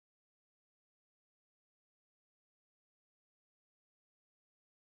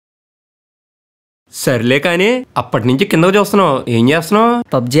సర్లే కానీ అప్పటి నుంచి కిందకు చూస్తున్నావు, ఏం చేస్తున్నావు?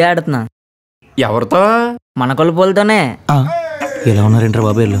 పబ్జీ ఆడుతున్నా. ఎవరితో? మన కొలుపులతోనే. ఎలా ఉన్నారేంట్రా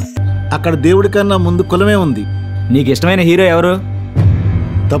బాబేళ్ళు? అక్కడ దేవుడి కన్నా ముందు కులమే ఉంది. నీకు ఇష్టమైన హీరో ఎవరు?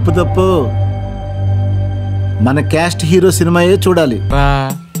 తప్పు మన క్యాస్ట్ హీరో సినిమాయే చూడాలి.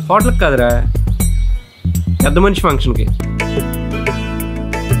 హోటల్కి కాదురా, పెద్ద మనిషి ఫంక్షన్కి.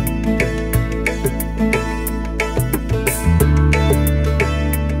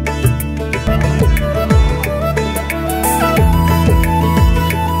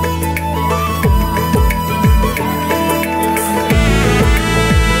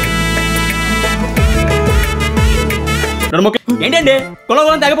 ఏంటండి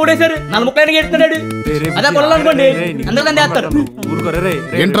కులం తెగపోడేశారు? 4 ముక్కలైన ఎడుతున్నాడు. అదే కులం అనుకోండి, అందరికీ వేస్తారు.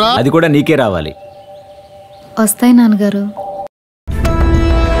 అది కూడా నీకే రావాలి. వస్తాయి నాన్నగారు.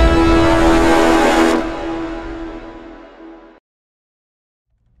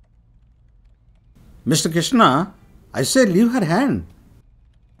 Mister Krishna, I say leave her hand.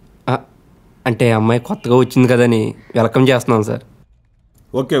 అంటే అమ్మాయి కొత్తగా వచ్చింది కదని వెల్కమ్ చేస్తున్నాను sir.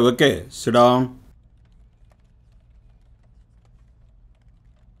 Okay SIT down.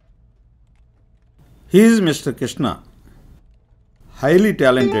 He is Mr. Krishna, highly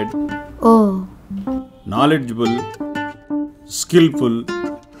talented, knowledgeable, skillful.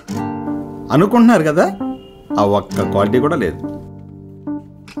 అనుకుంటున్నారు కదా, ఆ ఒక్క క్వాలిటీ కూడా లేదు.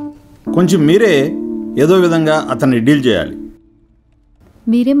 కొంచెం మీరే ఏదో విధంగా అతన్ని డీల్ చేయాలి.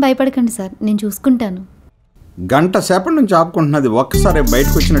 మీరేం భయపడకండి సార్, నేను చూసుకుంటాను. గంట సేపటి నుంచి ఆపుకుంటున్నది ఒక్కసారి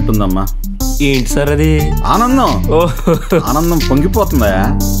బయటకు వచ్చినట్టుందమ్మా. ఏంటి సార్ అది? ఆనందం పొంగిపోతుందా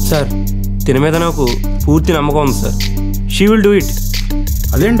సార్? తిన మీద నాకు పూర్తి నమ్మకం ఉంది sir. She will do it.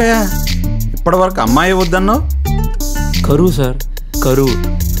 అదేంటయా ఇప్పటి వరకు అమ్మాయి వద్దన్నావు? కరువు సార్, కరువు.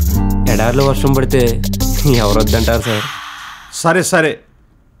 ఎడారిలో వర్షం పడితే ఎవరు వద్దంటారు సార్? సరే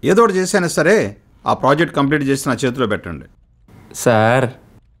ఏదో ఒకటి చేసైనా సరే ఆ ప్రాజెక్ట్ కంప్లీట్ చేసి నా చేతిలో పెట్టండి సార్.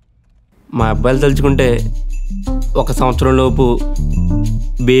 మా అబ్బాయిలు తలుచుకుంటే 1 సంవత్సరం లోపు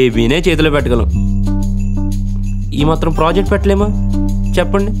బేబీనే చేతిలో పెట్టగలం. ఈ మాత్రం ప్రాజెక్ట్ పెట్టలేమా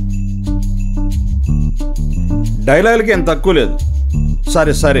చెప్పండి? డైలాగులకి ఏం తక్కువ లేదు.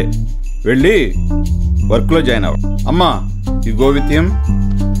 సరే వెళ్ళి వర్క్లో జాయిన్ అవ్వ. అమ్మా, ఈ గో విత్ హిమ్.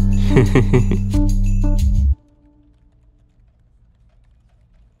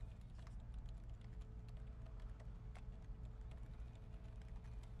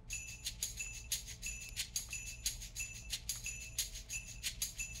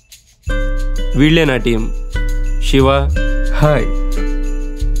 వీళ్ళే నా team. Shiva hi,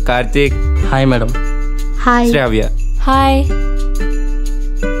 Karthik hi madam, hi Sravya hi.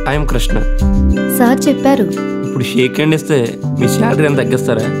 I'm Krishna. Sir చెప్పారు. ఇప్పుడు షేక్ హ్యాండ్ ఇస్తే మీ శాలరీ ఎంత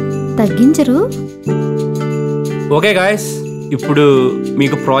తగ్గిస్తారా? తగ్గించరు. ఓకే గాయస్, ఇప్పుడు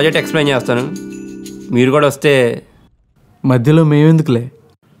మీకు ప్రాజెక్ట్ ఎక్స్ప్లెయిన్ చేస్తాను. మీరు కూడా వస్తే. మధ్యలో మేమెందుకులే,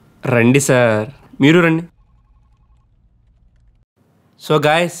 రండి సార్, మీరు రండి. సో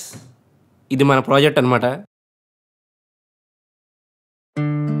గాయస్, ఇది మన ప్రాజెక్ట్ అన్నమాట.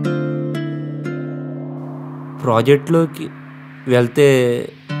 ప్రాజెక్ట్లోకి వెళ్తే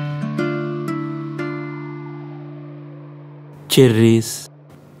చెర్రీస్,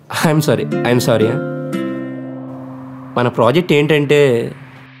 ఐఎమ్ సారీ. మన ప్రాజెక్ట్ ఏంటంటే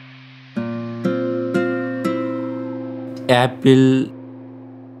యాపిల్,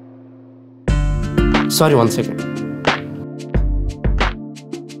 సారీ 1 సెకండ్.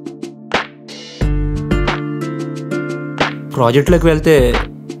 ప్రాజెక్ట్లోకి వెళ్తే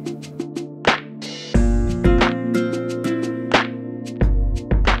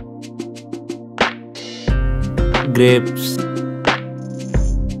గ్రేప్స్,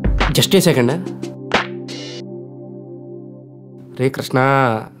 జస్ట్ ఏ సెకండ్. రే కృష్ణ,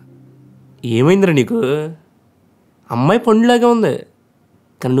 ఏమైందిరా నీకు? అమ్మాయి పండులాగే ఉంది,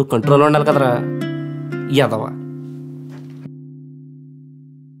 కానీ నువ్వు కంట్రోల్లో ఉండాలి కదరా యాదవా.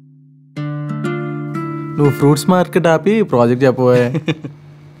 నువ్వు ఫ్రూట్స్ మార్కెట్ ఆపి ప్రాజెక్ట్ చెప్పబోయే.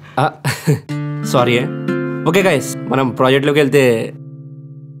 సారీ. ఓకే గైస్, మనం ప్రాజెక్ట్లోకి వెళ్తే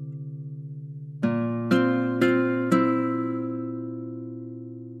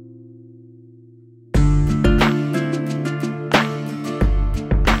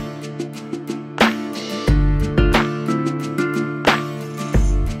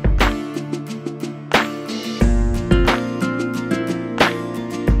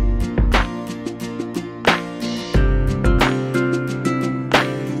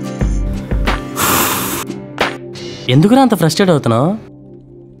ఎందుకురా అంత ఫ్రస్ట్రేట్ అవుతున్నావు?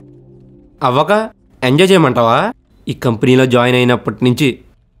 అవ్వక ఎంజాయ్ చేయమంటావా? ఈ కంపెనీలో జాయిన్ అయినప్పటి నుంచి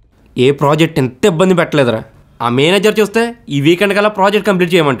ఏ ప్రాజెక్ట్ ఎంత ఇబ్బంది పెట్టలేదురా. ఆ మేనేజర్ చూస్తే ఈ వీకెండ్ కల్లా ప్రాజెక్ట్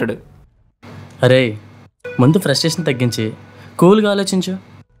కంప్లీట్ చేయమంటాడు. అరే ముందు ఫ్రస్ట్రేషన్ తగ్గించి కూల్గా ఆలోచించు.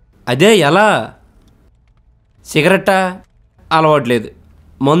 అదే ఎలా? సిగరెట్టా అలవాట్లేదు,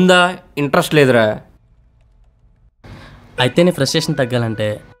 మందా ఇంట్రెస్ట్ లేదురా. అయితే నీ ఫ్రస్ట్రేషన్ తగ్గాలంటే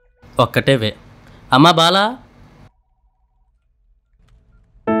ఒక్కటే వే. అమ్మా బాలా,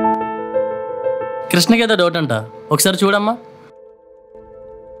 కృష్ణకి ఏదో డౌట్ అంట, ఒకసారి చూడమ్మా.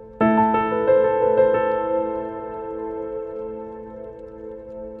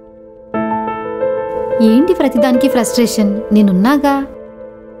 ఏంటి ప్రతిదానికి ఫ్రస్ట్రేషన్? నేనున్నాగా.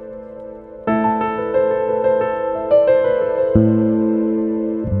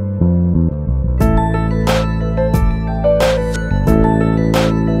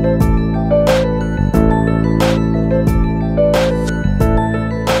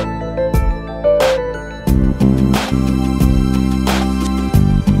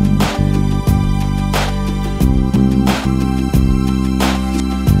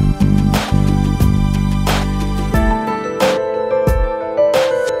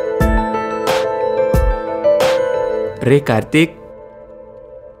 రే కార్తీక్,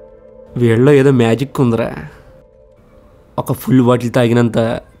 వీళ్ళలో ఏదో మ్యాజిక్ ఉందిరా. ఒక ఫుల్ బాటిల్ తాగినంత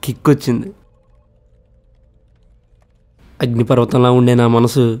కిక్ వచ్చింది. అగ్నిపర్వతంలా ఉండే నా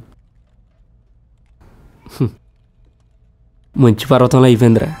మనసు మంచి పర్వతంలో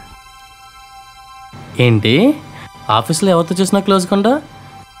అయిపోయిందిరా. ఏంటి ఆఫీస్లో ఎవరితో చూసినా క్లోజ్ కొండా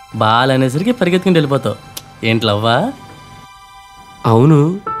బాల్ అనేసరికి పరిగెత్తుకుని వెళ్ళిపోతావు. ఏంటి లవ్వా? అవును,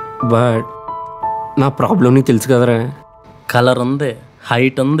 బట్ నా ప్రాబ్లం నీకు తెలుసు కదరా. కలర్ ఉంది,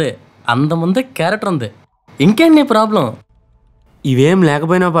 హైట్ ఉంది, అందం ఉంది, క్యారెక్టర్ ఉంది, ఇంకేంటి నీ ప్రాబ్లం? ఇవేం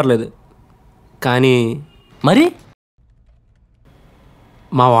లేకపోయినా పర్లేదు, కానీ మరి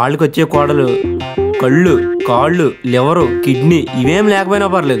మా వాళ్ళకి వచ్చే కోడలు కళ్ళు, కాళ్ళు, లివరు, కిడ్నీ ఇవేం లేకపోయినా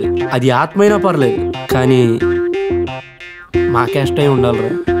పర్లేదు, అది ఆత్మైనా పర్లేదు, కానీ మా క్యాస్ట్ అయి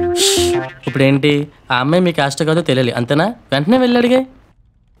ఉండాలిరా. ఇప్పుడేంటి ఆ అమ్మాయి మీ కాస్ట్ కాదో తెలియాలి అంతేనా? వెంటనే వెళ్ళి అడిగే.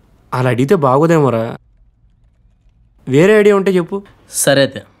 అలా అడిగితే బాగోదేమోరా. వేరే ఐడియా ఉంటే చెప్పు. సరే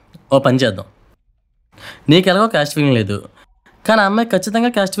అయితే ఓ పని చేద్దాం. నీకు ఎలాగో క్యాస్ట్ ఫీలింగ్ లేదు, కానీ ఆ అమ్మాయి ఖచ్చితంగా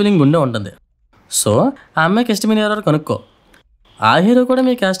క్యాస్ట్ ఫీలింగ్ ఉండే ఉంటుంది. సో ఆ అమ్మాయికి ఇష్టమైన ఎవరో కనుక్కో. ఆ హీరో కూడా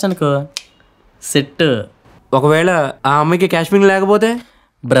మీ క్యాస్ట్ అనుకో, సెట్. ఒకవేళ ఆ అమ్మాయికి క్యాష్మింగ్ లేకపోతే?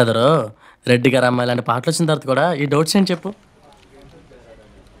 బ్రదరు, రెడ్డి గారు అమ్మాయి లాంటి పాటలు వచ్చిన తర్వాత కూడా ఈ డౌట్స్ ఏంటి చెప్పు.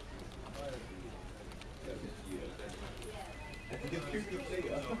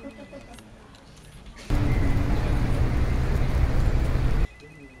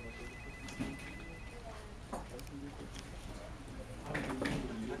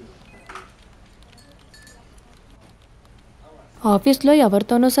 ఆఫీస్లో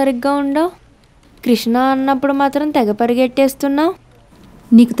ఎవరితోనూ సరిగ్గా ఉండవు. కృష్ణ అన్నప్పుడు మాత్రం తెగ పరిగెట్టేస్తున్నావు.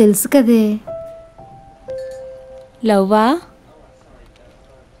 నీకు తెలుసు కదే. లవ్వా?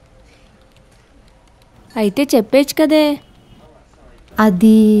 అయితే చెప్పేచ్చు కదే.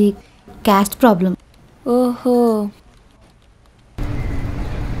 అది క్యాస్ట్ ప్రాబ్లం. ఓహో,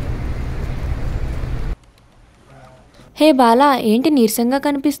 హే బాలా, ఏంటి నీరసంగా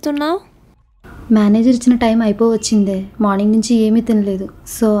కనిపిస్తున్నావు? మేనేజర్ ఇచ్చిన టైం అయిపోవచ్చిందే. మార్నింగ్ నుంచి ఏమీ తినలేదు,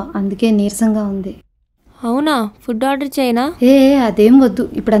 సో అందుకే నీరసంగా ఉంది. అవునా, ఫుడ్ ఆర్డర్ చేయనా? అదేం వద్దు,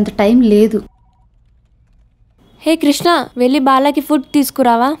 ఇప్పుడు అంత టైం లేదు. హే కృష్ణ, వెళ్ళి బాలాకి ఫుడ్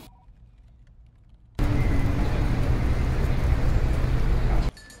తీసుకురావా?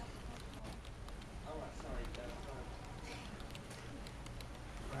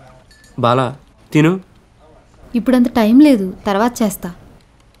 బాలా తిను. ఇప్పుడు అంత టైం లేదు, తర్వాత చేస్తా.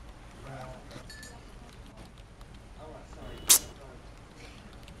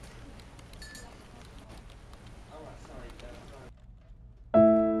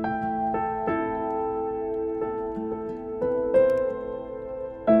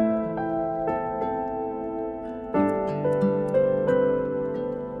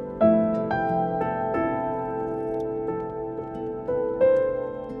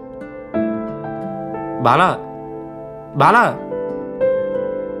 బాలా, బాలా,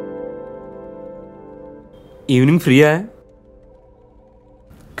 ఈవినింగ్ ఫ్రీయా?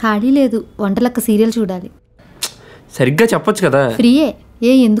 ఖాళీ లేదు, వంటలక్క సీరియల్ చూడాలి. సరిగ్గా చెప్పొచ్చు కదా. ఫ్రీయే.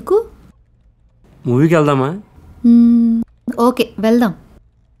 ఎందుకు? మూవీకి వెళ్దామా? ఓకే, వెళ్దాం.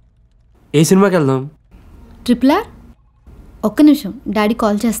 ఏ సినిమాకి వెళ్దాం? Triple R. ఒక్క నిమిషం, డాడీ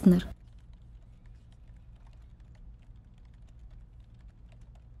కాల్ చేస్తున్నారు.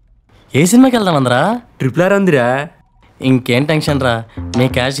 ఏ సినిమాకి వెళ్దాం అందరా? Triple R అందిరా. ఇంకేం టెన్షన్ రా, మీ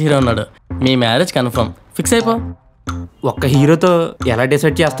క్యాష్ హీరో ఉన్నాడు, మీ మ్యారేజ్ కన్ఫర్మ్, ఫిక్స్ అయిపో. ఒక్క హీరోతో ఎలా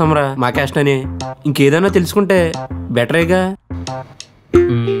డిసైడ్ చేస్తాంరా మా క్యాస్ట్ అని? ఇంకేదైనా తెలుసుకుంటే బెటరేగా.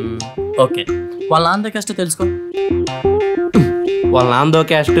 ఓకే, వాళ్ళ నాన్న క్యాస్ట్ తెలుసుకో. వాళ్ళ నాన్నదో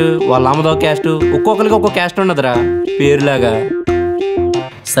క్యాస్ట్, వాళ్ళ అమ్మదో క్యాస్ట్, ఒక్కొక్కరికి ఒక్కొక్క క్యాస్ట్ ఉండదురా పేరులాగా.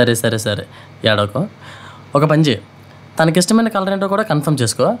 సరే సరే సరే ఏడోకో. ఒక పని చేయి, తనకిష్టమైన కలర్ ఏంటో కూడా కన్ఫర్మ్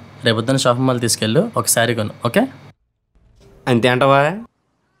చేసుకో. రేపొద్దున షాపింగ్ మాల్ తీసుకెళ్ళు, ఒక శారీ కొను. ఓకే అంతే అంటావా?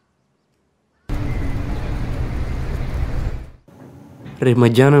 రేపు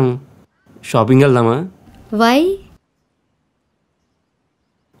మధ్యాహ్నం షాపింగ్ వెళ్దామా? వై?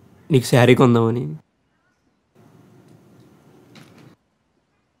 నీకు శారీ కొందామని.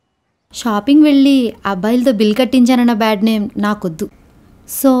 షాపింగ్ వెళ్ళి అబ్బాయిలతో బిల్ కట్టించానన్న బ్యాడ్ నేమ్ నాకొద్దు.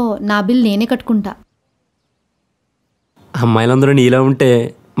 సో నా బిల్ నేనే కట్టుకుంటా. అమ్మాయిలందరూ నీలా ఉంటే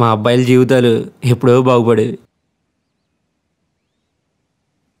మా అబ్బాయిల జీవితాలు ఎప్పుడో బాగుపడేవి.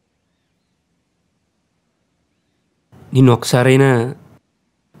 నిన్ను ఒకసారైనా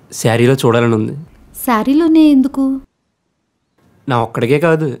శారీలో చూడాలని ఉంది. శారీలోనే ఎందుకు? నా ఒక్కడికే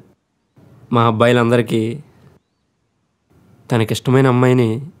కాదు, మా అబ్బాయిలందరికీ తనకిష్టమైన అమ్మాయిని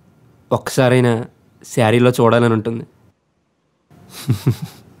ఒక్కసారైనా శారీలో చూడాలని ఉంటుంది.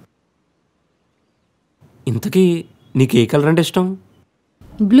 ఇంతకీ నీకు ఏ కలర్ అంటే ఇష్టం?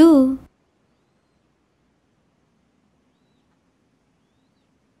 బ్లూ.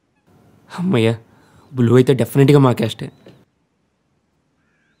 అమ్మయ్య, బ్లూ అయితే డెఫినెట్గా మా క్యాస్టే.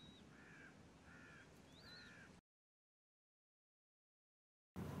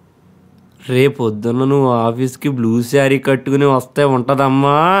 రేపు పొద్దున్న నువ్వు ఆఫీస్కి బ్లూ శారీ కట్టుకుని వస్తే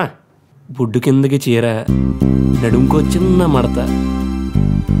ఉంటుందమ్మా. బొడ్డు కిందకి చీర, నడుంకో చిన్న మడత,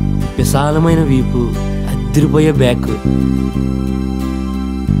 విశాలమైన వీపు, అదిరిపోయే బ్యాక్.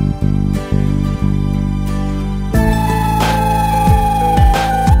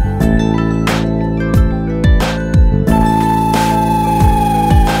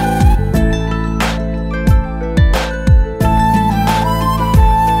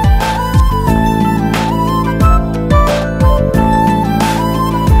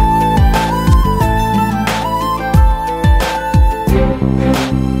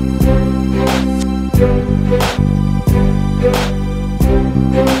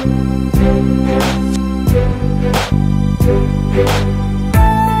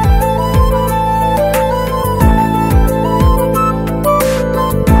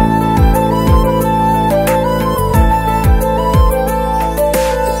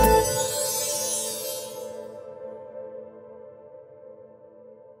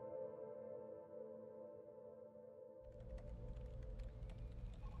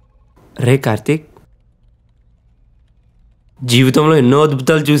 రే కార్తీక్, జీవితంలో ఎన్నో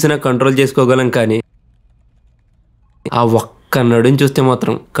అద్భుతాలు చూసినా కంట్రోల్ చేసుకోగలం, కానీ ఆ ఒక్క నడుని చూస్తే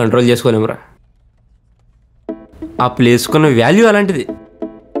మాత్రం కంట్రోల్ చేసుకోలేమురా. ఆ ప్లేస్కున్న వాల్యూ అలాంటిది.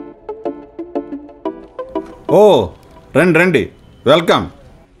 ఓ రండి రండి, వెల్కమ్,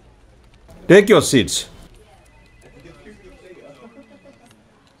 టేక్ యువర్ సీట్స్.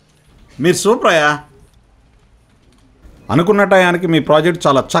 మీరు సూపరయ్యా. అనుకున్న టయానికి మీ ప్రాజెక్ట్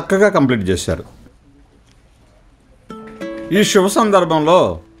చాలా చక్కగా కంప్లీట్ చేశారు. ఈ శుభ సందర్భంలో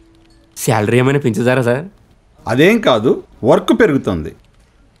శాలరీ ఏమైనా పెంచుతారా సార్? అదేం కాదు, వర్క్ పెరుగుతుంది.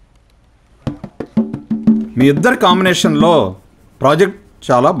 మీ ఇద్దరి కాంబినేషన్లో ప్రాజెక్ట్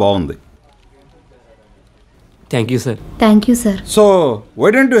చాలా బాగుంది. Thank you sir. Thank you sir. So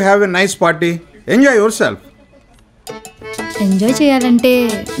why don't you have a nice party, enjoy your self. Enjoy చేయాలంటే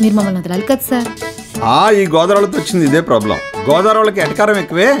మీరు మమ్మల్ని వదలాలి కదా సార్. ఈ గోదావరితో వచ్చింది ఇదే ప్రాబ్లం. గోదావరికి ఎటకారం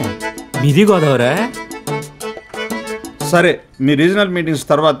ఎక్కువే. మీది గోదావరా? సరే, మీ రీజనల్ మీటింగ్స్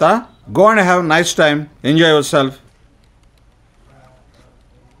తర్వాత go and have nice time, enjoy your self.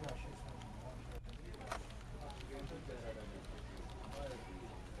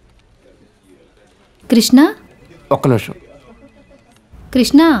 Krishna, ఒక్క నిమిషం.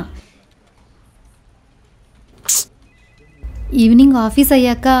 కృష్ణ, ఈవినింగ్ ఆఫీస్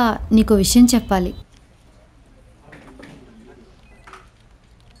అయ్యాక నీకు విషయం చెప్పాలి.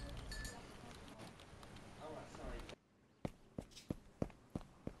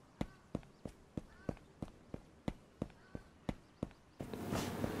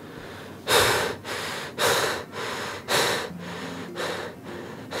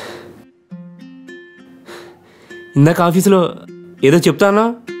 ఇందాక ఆఫీసులో ఏదో చెప్తానా?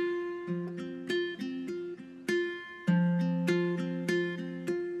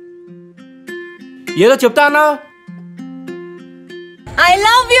 ఏదో చెప్తానా? I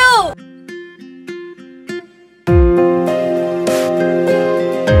love you.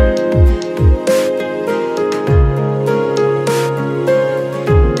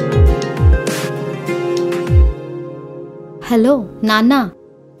 హలో నాన్న.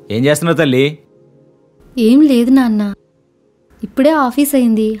 ఏం చేస్తున్నావు తల్లి? ఏం లేదు నాన్న, ఇప్పుడే ఆఫీస్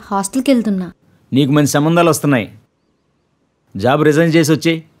అయింది, హాస్టల్కి వెళ్తున్నా. నీకు మంచి సంబంధాలు వస్తున్నాయి. జాబ్ రిజైన్ చేసి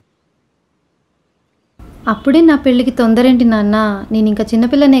వచ్చి. అప్పుడే నా పెళ్ళికి తొందరేంటి నాన్న, నేను ఇంకా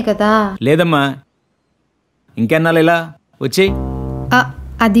చిన్నపిల్లనే కదా. లేదమ్మా, ఇంకెన్నాళ్ళు ఇలా వచ్చి.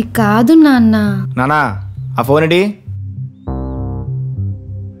 అది కాదు నాన్న. నానా ఆ ఫోన్ ఏంటి?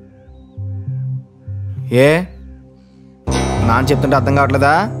 ఏ నాన్న చెప్తుంటే అర్థం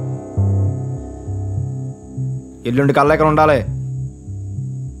కావట్లేదా? ఎల్లుండి కల్లా ఇక్కడ ఉండాలి.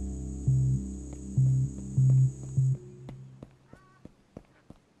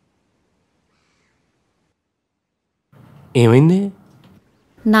 ఏమైంది?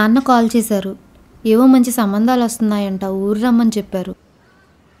 నాన్న కాల్ చేశారు. ఏవో మంచి సంబంధాలు వస్తున్నాయంట, ఊరు రమ్మని చెప్పారు.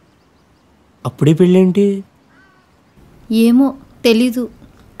 అప్పుడే పెళ్ళేంటి? ఏమో తెలీదు,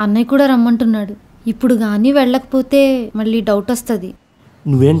 అన్నయ్య కూడా రమ్మంటున్నాడు. ఇప్పుడు కానీ వెళ్ళకపోతే మళ్ళీ డౌట్ వస్తుంది.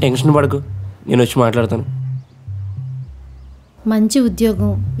 నువ్వేం టెన్షన్ పడకు, నేను వచ్చి మాట్లాడతాను. మంచి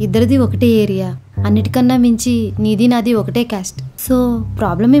ఉద్యోగం, ఇద్దరిది ఒకటే ఏరియా, అన్నిటికన్నా మించి నీది నాది ఒకటే క్యాస్ట్, సో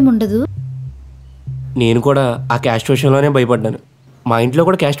ప్రాబ్లం ఏముండదు. నేను కూడా ఆ క్యాస్ట్ విషయంలోనే భయపడ్డాను. మా ఇంట్లో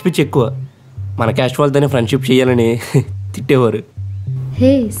కూడా క్యాస్ట్ పిచ్చి ఎక్కువ. మన క్యాస్ట్ వాళ్ళతోనే ఫ్రెండ్షిప్ చేయాలని తిట్టేవారు.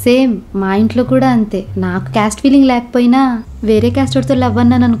 హే సేమ్, మా ఇంట్లో కూడా అంతే. నాకు క్యాస్ట్ ఫీలింగ్ లేకపోయినా వేరే క్యాస్ట్ వాడితో లవ్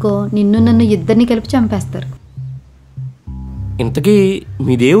అన్నాను అనుకో, నిన్ను నన్ను ఇద్దరిని కలిపి చంపేస్తారు. ఇంతకీ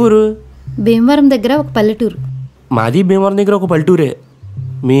మీదే ఊరు? భీమవరం దగ్గర ఒక పల్లెటూరు. మాది భీమవరం దగ్గర ఒక పల్లెటూరే.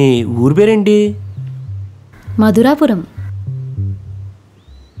 మీ ఊరు పేరేంటి? మధురాపురం.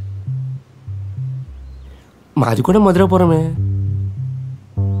 మాది కూడా మధురాపురమే.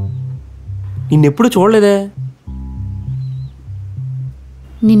 నిన్నెప్పుడు చూడలేదే.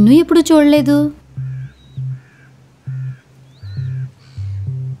 నిన్ను ఎప్పుడు చూడలేదు.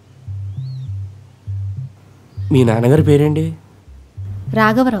 మీ నాన్నగారి పేరేంటి?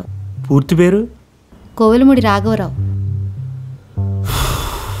 రాఘవరావు. పూర్తి పేరు? కోవెలముడి రాఘవరావు.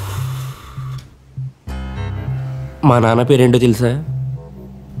 మా నాన్న పేరేంటో తెలుసా?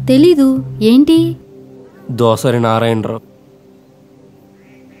 తెలీదు. ఏంటి? దోసరి నారాయణరావు.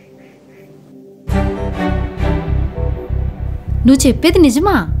 నువ్వు చెప్పేది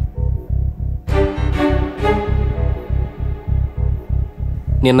నిజమా?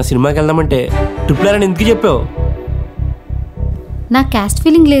 నిన్న సినిమాకి వెళ్దామంటే ట్రిపుల్ ఆర్ అని ఎందుకు చెప్పావు? నా క్యాస్ట్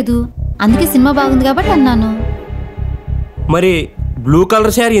ఫీలింగ్ లేదు, అందుకే సినిమా బాగుంది కాబట్టి అన్నాను. మరి బ్లూ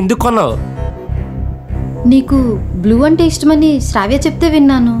కలర్ శారీ ఎందుకు కొన్నావు? నీకు బ్లూ అంటే ఇష్టమని శ్రావ్య చెప్తే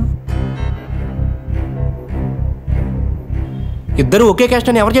విన్నాను. ఇద్దరు ఒకే క్యాస్ట్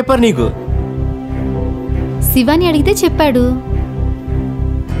అని ఎవరు చెప్పారు నీకు? శివాని అడిగితే చెప్పాడు.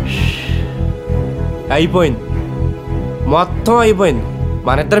 అయిపోయింది, మొత్తం అయిపోయింది.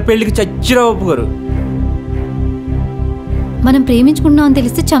 మన ఇద్దరు పెళ్లికి చచ్చినా ఒప్పుకోరు. మనం ప్రేమించుకున్నామని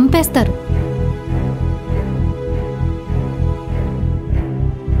తెలిస్తే చంపేస్తారు.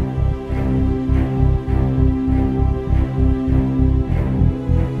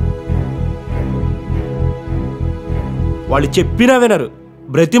 వాళ్ళు చెప్పినా వినరు,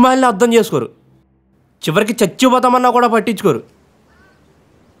 బ్రతిమాలిని అర్థం చేసుకోరు, చివరికి చచ్చిపోతామన్నా కూడా పట్టించుకోరు.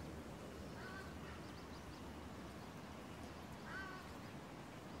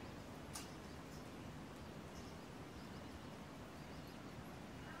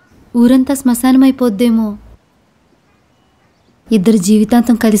 ఊరంతా శ్మశానం అయిపోద్దేమో. ఇద్దరు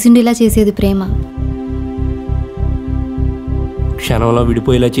జీవితాంతం కలిసిండేలా చేసేది ప్రేమ. క్షణంలో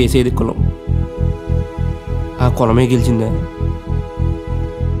విడిపోయేలా చేసేది కులం. ఆ కులమే గెలిచిందా?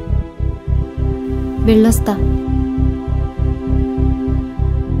 వెళ్ళొస్తా.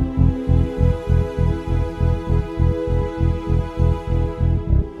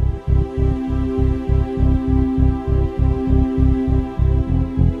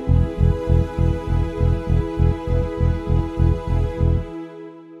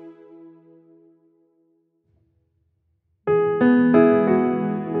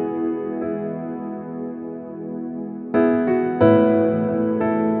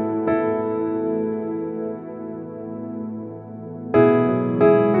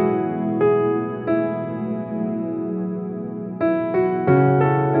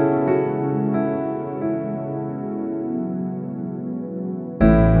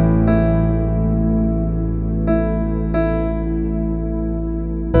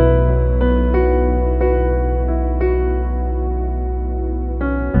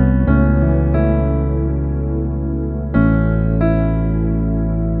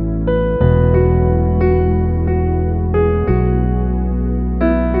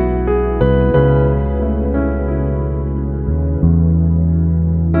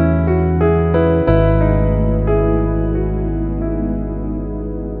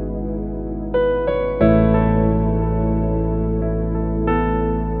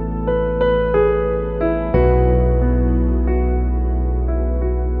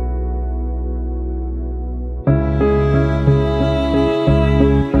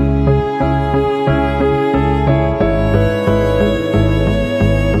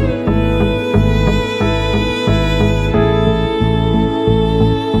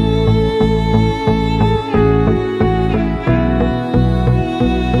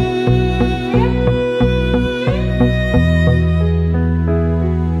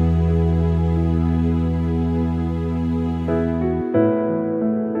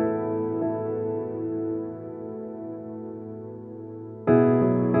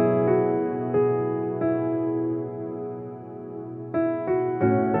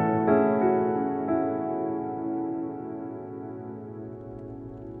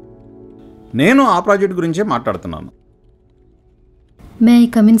 నేను ఆ ప్రాజెక్ట్ గురించే మాట్లాడుతున్నాను. May I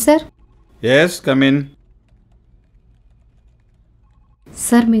come in sir? Yes, come in.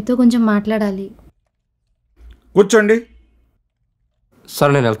 Sir మీతో కొంచెం మాట్లాడాలి. కూర్చోండి.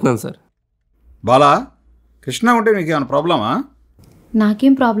 సార్ నేను వెళ్తున్నాను సార్. బాలా, కృష్ణ ఉంటే మీకు ఏమైనా ప్రాబ్లమా?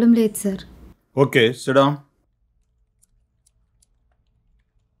 నాకేం ప్రాబ్లం లేదు సార్. Okay, SIT down.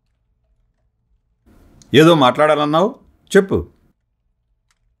 ఏదో మాట్లాడాలన్నావు, చెప్పు.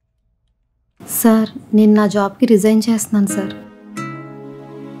 సార్ నేను నా జాబ్కి రిజైన్ చేస్తున్నాను సార్.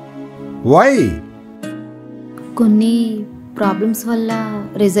 వై? కొన్ని ప్రాబ్లమ్స్ వల్ల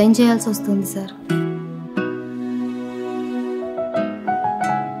రిజైన్ చేయాల్సి వస్తుంది సార్.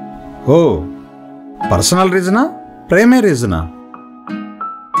 ఓ, పర్సనల్ రీజనా, ప్రైమరీ రీజనా?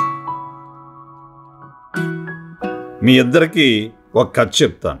 మీ ఇద్దరికి ఒక కథ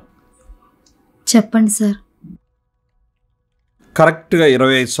చెప్తాను. చెప్పండి సార్. కరెక్ట్గా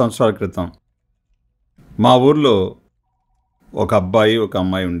 25 సంవత్సరాల క్రితం మా ఊర్లో ఒక అబ్బాయి ఒక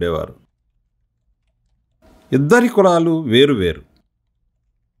అమ్మాయి ఉండేవారు. ఇద్దరి కులాలు వేరు వేరు.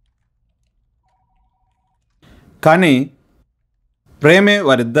 కానీ ప్రేమే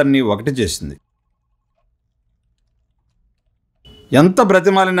వారిద్దరినీ ఒకటి చేసింది. ఎంత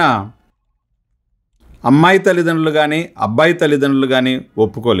బ్రతిమాలినా అమ్మాయి తల్లిదండ్రులు కానీ అబ్బాయి తల్లిదండ్రులు కానీ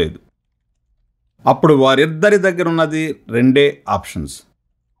ఒప్పుకోలేదు. అప్పుడు వారిద్దరి దగ్గర ఉన్నది 2 ఆప్షన్స్.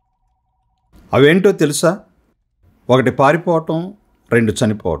 అవేంటో తెలుసా? 1 పారిపోవటం, 2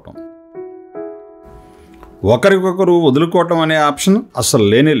 చనిపోవటం. ఒకరికొకరు వదులుకోవటం అనే ఆప్షన్ అసలు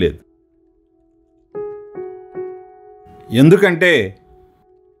లేనే లేదు. ఎందుకంటే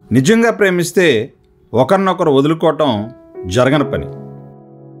నిజంగా ప్రేమిస్తే ఒకరినొకరు వదులుకోవటం జరగని పని.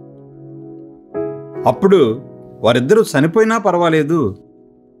 అప్పుడు వారిద్దరూ చనిపోయినా పర్వాలేదు,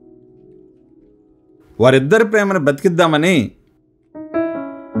 వారిద్దరి ప్రేమను బతికిద్దామని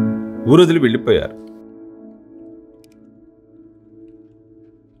ఊరొదిలి వెళ్ళిపోయారు.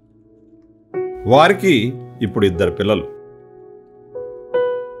 వారికి ఇప్పుడు 2 పిల్లలు.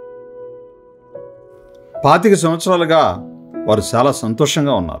 25 సంవత్సరాలుగా వారు చాలా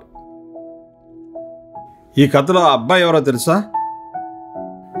సంతోషంగా ఉన్నారు. ఈ కథలో అబ్బాయి ఎవరో తెలుసా?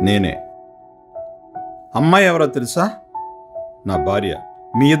 నేనే. అమ్మాయి ఎవరో తెలుసా? నా భార్య.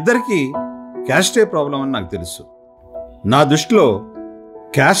 మీ ఇద్దరికి క్యాస్టే ప్రాబ్లం అని నాకు తెలుసు. నా దృష్టిలో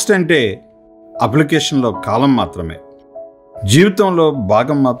క్యాస్ట్ అంటే అప్లికేషన్లో కాలం మాత్రమే, జీవితంలో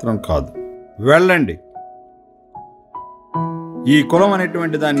భాగం మాత్రం కాదు. వెళ్ళండి, ఈ కులం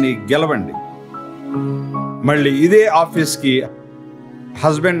అనేటువంటి దాన్ని గెలవండి. మళ్ళీ ఇదే ఆఫీస్కి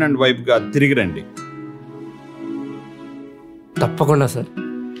హస్బెండ్ అండ్ వైఫ్గా తిరిగి రండి. తప్పకుండా sir.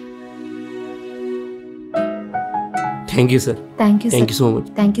 Thank you sir. Thank you thank you so much.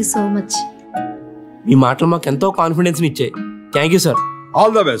 Thank you so much. మీ మాటలు మాకు ఎంతో కాన్ఫిడెన్స్ని ఇచ్చాయి. Thank you sir.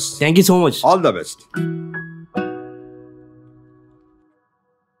 All the best. Thank you so much. All the best.